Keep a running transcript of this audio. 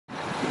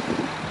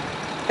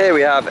Here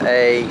we have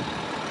a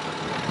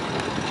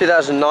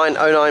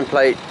 2009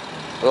 plate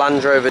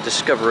Land Rover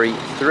Discovery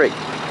 3.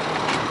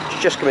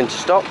 It's just come into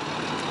stock.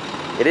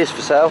 It is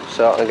for sale,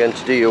 so I'm going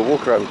to do you a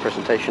walk around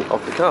presentation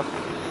of the car.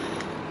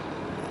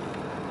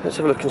 Let's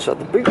have a look inside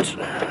the boot.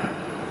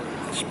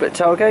 Split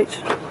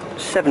tailgate,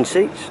 7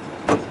 seats,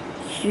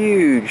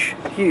 huge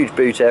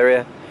boot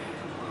area.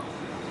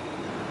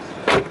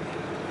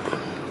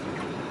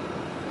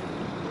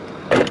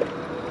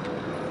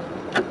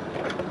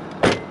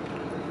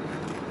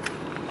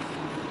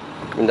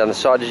 And down the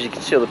side, as you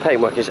can see, all the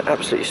paintwork is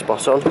absolutely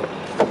spot on. It's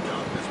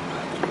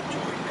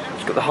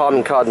got the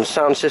Harman Kardon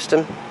sound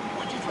system,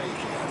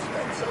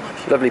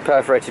 lovely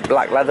perforated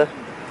black leather,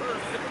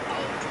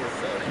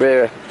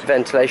 rear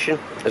ventilation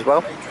as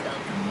well.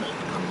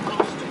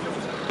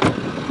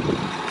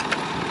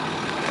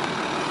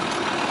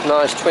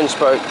 Nice twin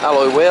spoke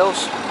alloy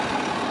wheels,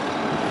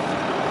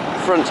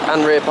 front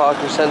and rear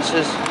parking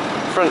sensors,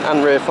 front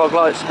and rear fog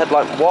lights,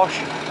 headlight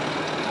wash.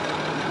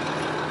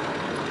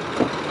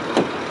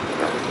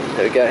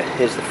 There we go,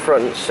 here's the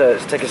front, so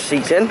let's take a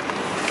seat in. It's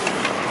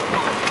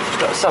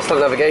got a satellite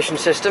navigation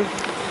system,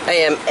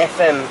 AM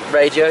FM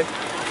radio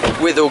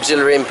with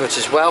auxiliary input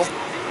as well.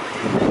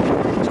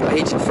 It's got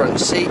heated front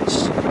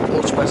seats,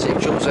 automatic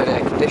dual zone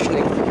air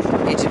conditioning,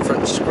 heated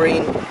front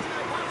screen,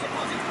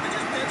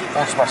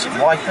 automatic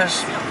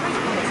wipers,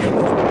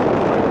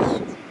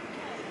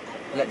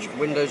 electric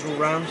windows all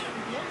round,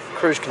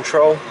 cruise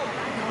control,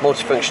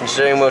 multifunction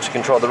steering wheel to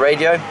control the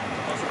radio,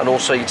 and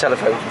also your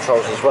telephone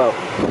controls as well.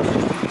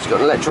 It's got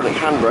an electronic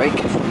handbrake,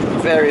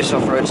 various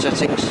off-road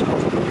settings,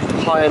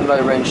 high and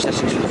low range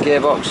settings for the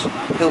gearbox,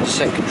 hill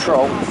descent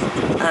control,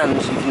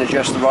 and you can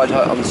adjust the ride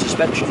height on the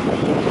suspension.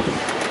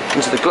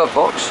 Into the glove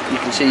box, you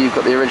can see you've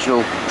got the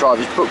original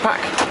driver's book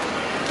pack.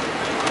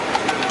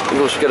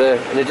 You've also got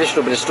an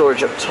additional bit of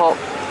storage up top,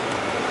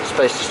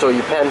 space to store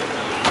your pen.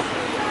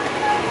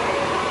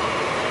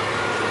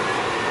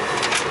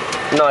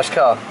 Nice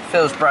car,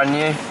 feels brand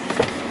new.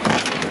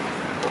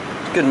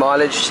 Good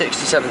mileage,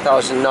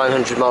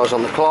 67,900 miles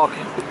on the clock.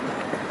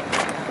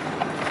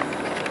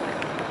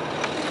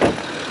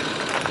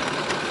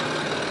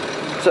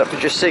 It's up for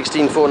just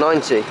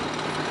 16,490.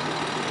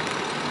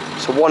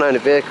 It's a one-owner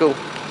vehicle.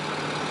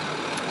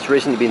 It's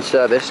recently been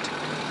serviced.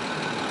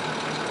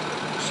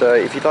 So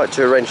if you'd like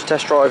to arrange a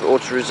test drive or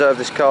to reserve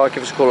this car,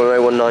 give us a call on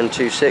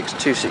 01926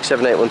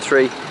 267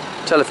 813.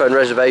 Telephone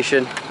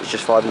reservation is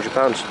just £500.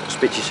 I'll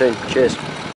speak to you soon. Cheers.